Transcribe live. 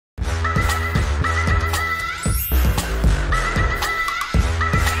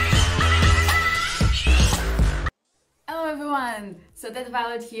So that's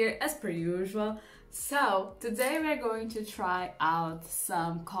Violet here as per usual. So today we're going to try out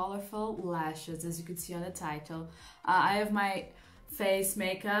some colorful lashes, as you can see on the title. I have my face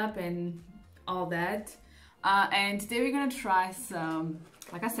makeup and all that. And today we're gonna try some,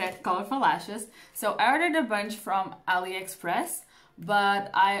 like I said, colorful lashes. So I ordered a bunch from AliExpress, but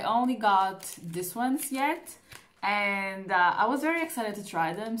I only got these ones yet. And I was very excited to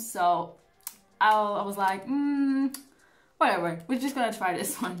try them, so I was like, whatever, we're just gonna try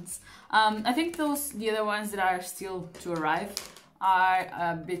these ones. I think the other ones that are still to arrive are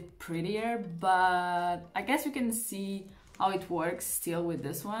a bit prettier, but I guess we can see how it works still with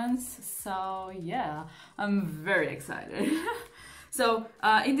these ones. So yeah, I'm very excited. So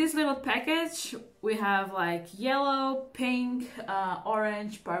in this little package, we have like yellow, pink,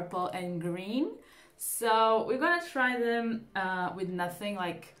 orange, purple, and green. So we're gonna try them with nothing,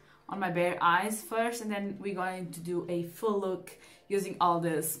 like on my bare eyes first, and then we're going to do a full look using all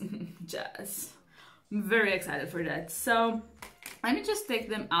this jazz. I'm very excited for that. So let me just take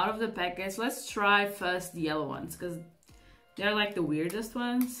them out of the package. Let's try first the yellow ones, because they're like the weirdest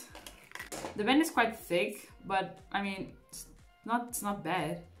ones. The band is quite thick, but I mean, it's not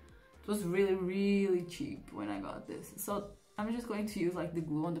bad. It was really cheap when I got this. So I'm just going to use like the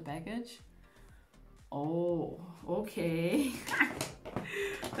glue on the package. Oh, okay.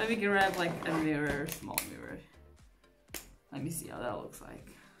 Let me grab like a mirror, small mirror. Let me see how that looks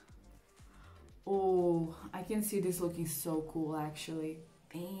like. Oh, I can see this looking so cool actually.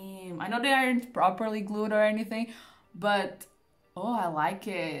 Damn, I know they aren't properly glued or anything, but oh, I like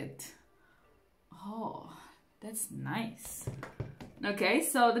it. Oh, that's nice. Okay,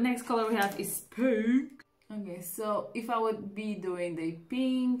 so the next color we have is pink. Okay, so if I would be doing the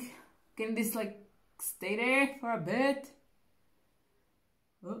pink, can this like stay there for a bit?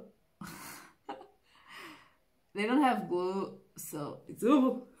 Oh. They don't have glue, so it's they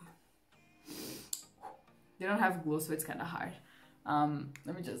don't have glue, so it's kind of hard.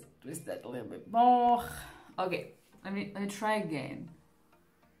 Let me just twist that a little bit more. Okay, let me try again.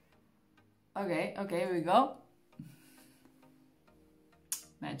 Okay, here we go.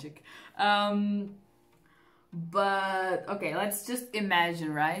 Magic. But okay, let's just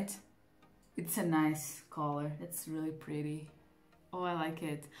imagine, right? It's a nice color. It's really pretty. Oh, I like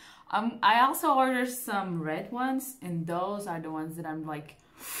it. I also ordered some red ones, and those are the ones that I'm like,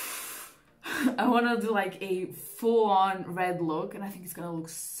 I want to do like a full-on red look, and I think it's gonna look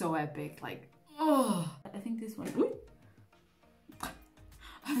so epic. Like, oh, I think this one. Ooh,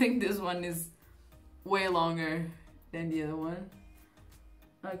 I think this one is way longer than the other one.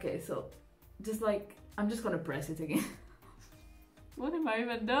 Okay, so just like, I'm just gonna press it again. What am I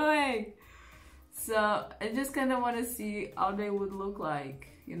even doing? So I just kind of want to see how they would look like,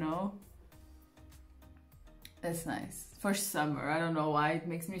 you know? That's nice. For summer, I don't know why, it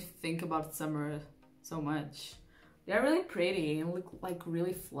makes me think about summer so much. They're really pretty and look like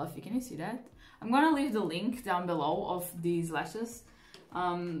really fluffy. Can you see that? I'm gonna leave the link down below of these lashes.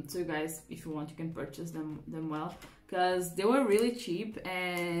 So you guys, if you want, you can purchase them well. Because they were really cheap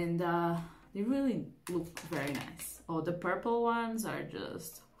and they really look very nice. Oh, the purple ones are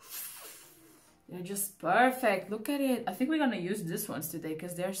just... they're just perfect. Look at it. I think we're gonna use these ones today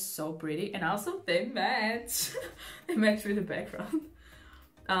because they're so pretty, and also they match. They match with the background.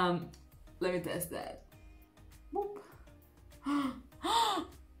 Let me test that. Boop.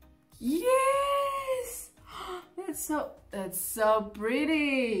 Yes! That's so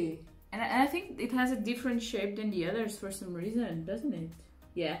pretty. And I think it has a different shape than the others for some reason, doesn't it?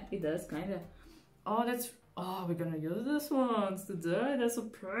 Yeah, it does, kinda. Oh, we're gonna use these ones today. That's so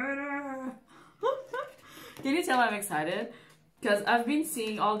pretty. Can you tell I'm excited? Because I've been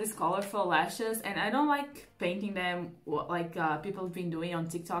seeing all these colorful lashes, and I don't like painting them like people have been doing on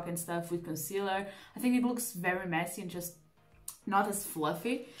TikTok and stuff with concealer. I think it looks very messy and just not as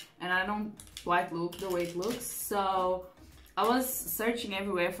fluffy, and I don't quite look the way it looks. So I was searching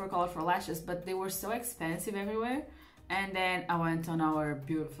everywhere for colorful lashes, but they were so expensive everywhere. And then I went on our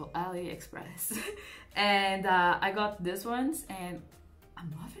beautiful AliExpress and I got these ones, and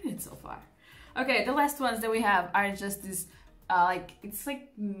I'm loving it so far. Okay, the last ones that we have are just this, like, it's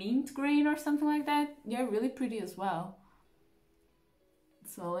like mint green or something like that. They're really pretty as well.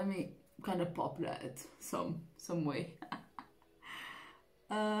 So let me kind of pop that some way.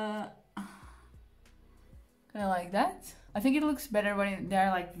 Kind of like that. I think it looks better when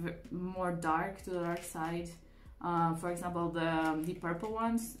they're like more dark, to the dark side. For example, the purple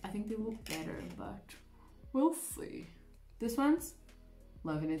ones, I think they look better, but we'll see. This one's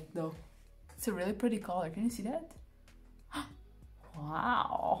loving it though. It's a really pretty color. Can you see that?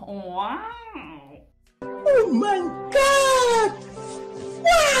 Wow! Wow! Oh my God!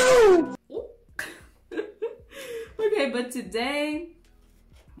 Wow! Okay, but today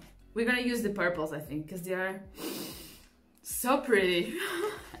we're gonna use the purples, I think, because they are so pretty.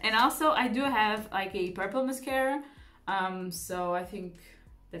 And also I do have like a purple mascara, so I think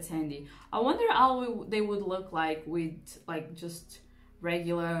that's handy. I wonder how they would look like with like just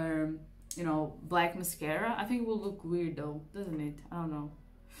regular, you know, black mascara. I think it will look weird though, doesn't it? I don't know.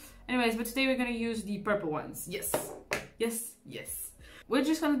 Anyways, but today we're gonna use the purple ones. Yes, yes, yes. We're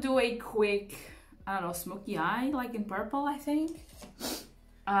just gonna do a quick, I don't know, smoky eye, like in purple, I think.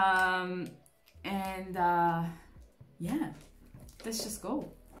 Yeah, let's just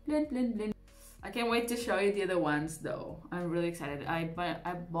go. Blend, blend, blend. I can't wait to show you the other ones though. I'm really excited. I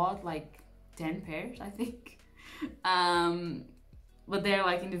bought like 10 pairs, I think. But they're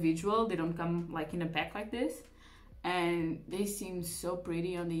like individual. They don't come like in a pack like this. And they seem so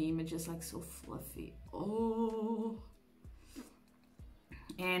pretty on the images, like so fluffy. Oh.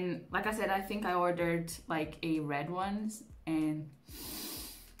 And like I said, I think I ordered like a red ones and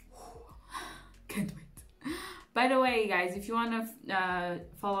can't wait. By the way, guys, if you want to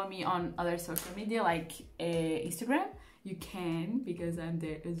follow me on other social media like Instagram, you can, because I'm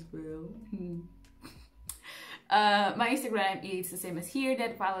there as well. My Instagram is the same as here,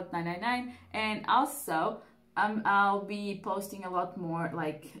 deadpilot999, and also I'll be posting a lot more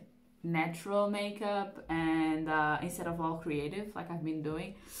like natural makeup and instead of all creative like I've been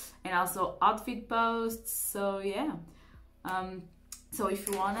doing, and also outfit posts. So yeah, so if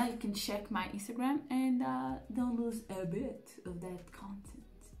you wanna, you can check my Instagram and don't lose a bit of that content.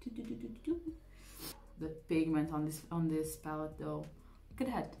 The pigment on this palette though, look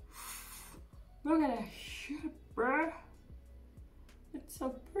at that. Look at that shit, bruh. It's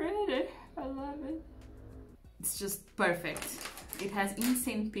so pretty. I love it. It's just perfect. It has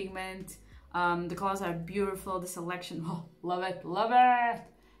insane pigment. The colors are beautiful. The selection, oh, love it, love it.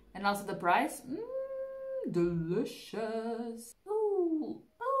 And also the price, delicious. Oh,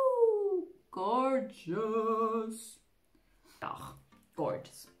 oh, gorgeous. Oh,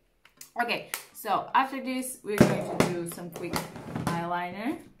 gorgeous. Okay, so after this, we're going to do some quick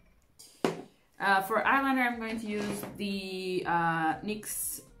eyeliner. For eyeliner, I'm going to use the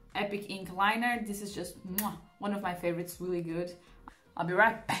NYX Epic Ink Liner. This is just one of my favorites, really good. I'll be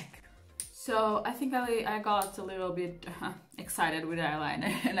right back. So I think I got a little bit excited with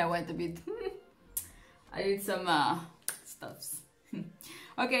eyeliner and I went a bit, I did some stuffs.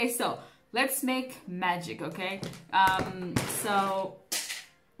 Okay, so let's make magic, okay? So,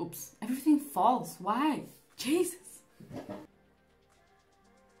 oops, everything falls, why? Jesus.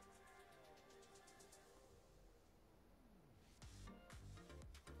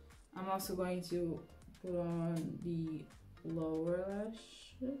 I'm also going to put on the lower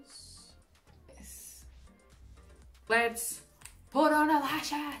lashes. Yes. Let's put on the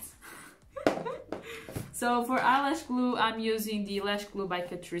lashes! So for eyelash glue, I'm using the Lash Glue by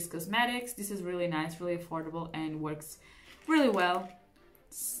Catrice Cosmetics. This is really nice, really affordable, and works really well.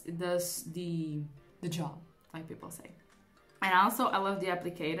 It does the job, like people say. And also, I love the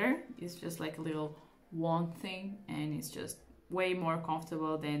applicator. It's just like a little wand thing, and it's just way more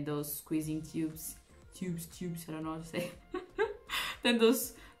comfortable than those squeezing tubes, I don't know what to say, than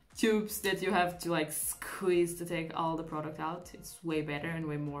those tubes that you have to like squeeze to take all the product out. It's way better and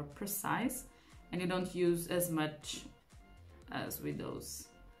way more precise, and you don't use as much as with those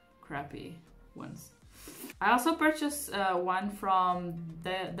crappy ones. I also purchased one from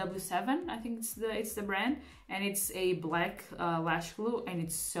the W7, I think it's the brand, and it's a black lash glue, and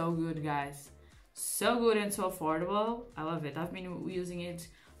it's so good, guys. So good and so affordable. I love it. I've been using it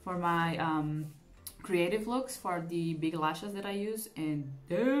for my creative looks for the big lashes that I use, and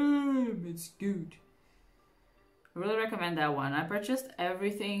damn, it's good. I really recommend that one. I purchased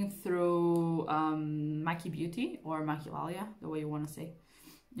everything through Maki Beauty or Makilalia, the way you want to say.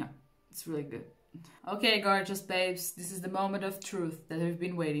 Yeah, it's really good. Okay, gorgeous babes, this is the moment of truth that we've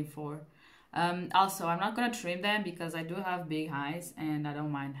been waiting for. Also, I'm not gonna trim them because I do have big eyes and I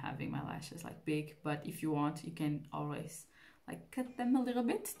don't mind having my lashes like big, but if you want, you can always like cut them a little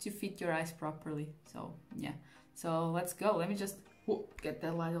bit to fit your eyes properly. So yeah, so let's go. Let me just get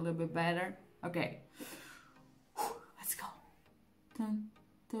that light a little bit better. Okay, let's go. Dun,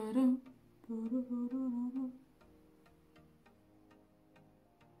 dun, dun, dun, dun, dun, dun.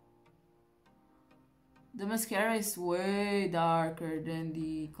 The mascara is way darker than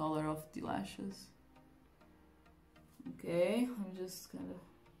the color of the lashes. Okay, I'm just kind of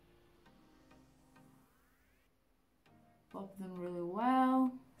pop them really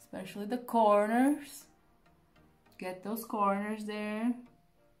well, especially the corners. Get those corners there.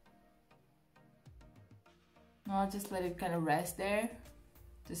 I'll just let it kind of rest there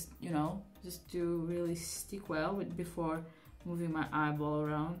just, you know, just to really stick well with before moving my eyeball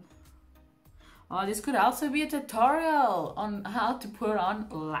around. Oh, this could also be a tutorial on how to put on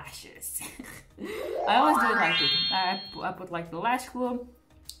lashes. I always do it like this. I put like the lash glue,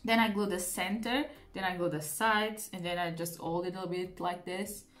 then I glue the center, then I glue the sides, and then I just hold it a little bit like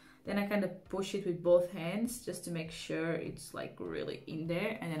this. Then I kind of push it with both hands just to make sure it's like really in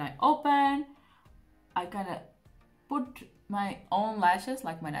there. And then I open, I kind of put my own lashes,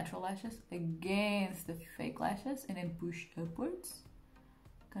 like my natural lashes, against the fake lashes and then push upwards.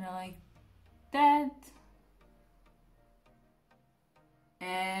 Kind of like that.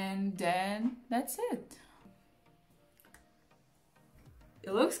 And then that's it.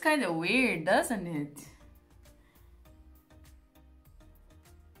 It looks kind of weird, doesn't it?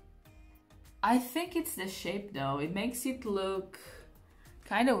 I think it's the shape though. It makes it look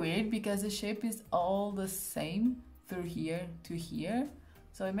kind of weird because the shape is all the same through here to here.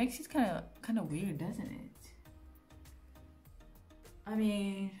 So it makes it kind of weird, doesn't it? I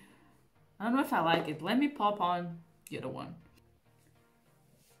mean, I don't know if I like it. Let me pop on the other one.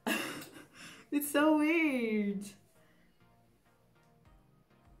 It's so weird.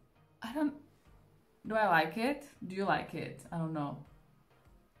 Do I like it? Do you like it? I don't know.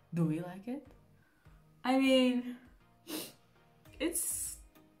 Do we like it? I mean, it's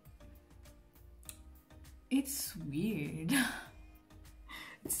weird.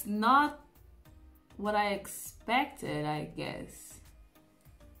 It's not what I expected, I guess.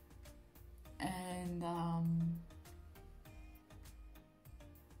 And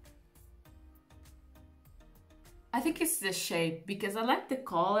I think it's the shape because I like the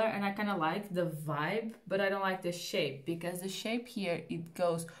color and I kind of like the vibe, but I don't like the shape because the shape here, it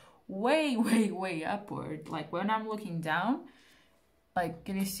goes way, way, way upward. Like when I'm looking down, like,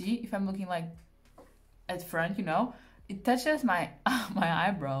 can you see? If I'm looking like at front, you know, it touches my my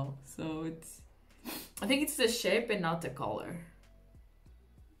eyebrow. So I think it's the shape and not the color.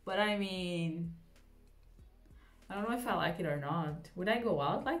 But I mean, I don't know if I like it or not. Would I go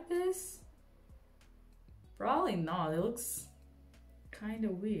out like this? Probably not. It looks kind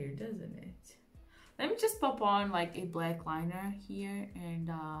of weird, doesn't it? Let me just pop on like a black liner here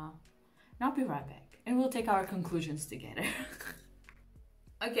and I'll be right back. And we'll take our conclusions together.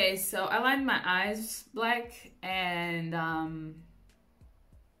 Okay, so I lined my eyes black and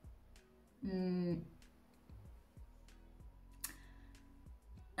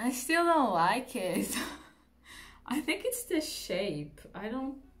I still don't like it. I think it's the shape. I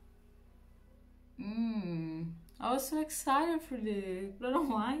was so excited for this, but I don't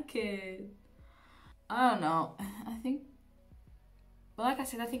like it. I don't know. I think, but like I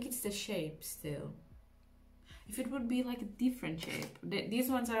said, I think it's the shape still. If it would be like a different shape, these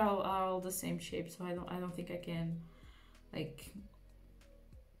ones are all the same shape, so I don't think I can like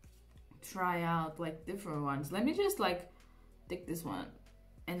try out like different ones. Let me just like take this one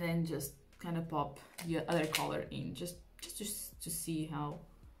and then just kind of pop the other color in, just to see how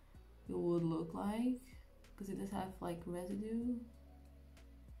it would look like, because it does have like residue.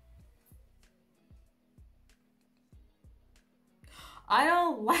 I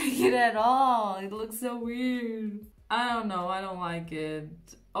don't like it at all. It looks so weird. I don't know. I don't like it.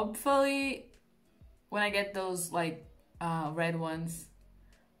 Hopefully, when I get those like red ones,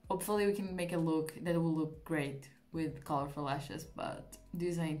 hopefully we can make a look that will look great with colorful lashes, but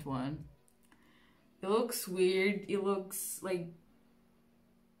this ain't one. It looks weird. It looks like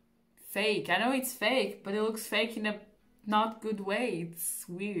fake. I know it's fake, but it looks fake in a not good way. It's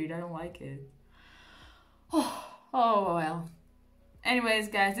weird. I don't like it. Oh well. Anyways,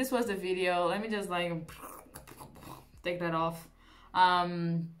 guys, this was the video. Let me just like take that off.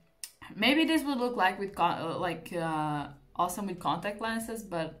 Maybe this would look like with awesome with contact lenses,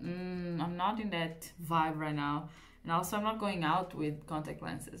 but I'm not in that vibe right now. And also, I'm not going out with contact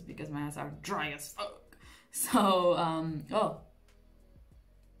lenses because my eyes are dry as fuck. So, oh,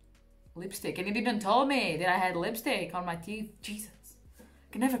 lipstick. And you didn't tell me that I had lipstick on my teeth. Jesus,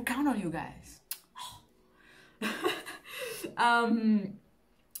 I can never count on you guys.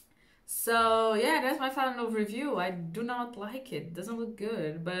 So yeah, that's my final review. I do not like it. Doesn't look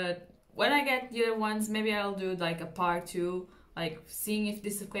good, but when I get the other ones, maybe I'll do like a part 2, like seeing if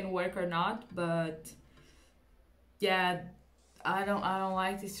this can work or not. But yeah, I don't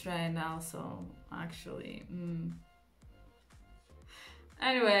like this trend also, actually.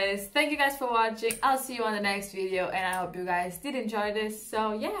 Anyways, thank you guys for watching. I'll see you on the next video, and I hope you guys did enjoy this.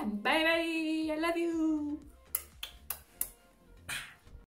 So yeah, bye bye. I love you.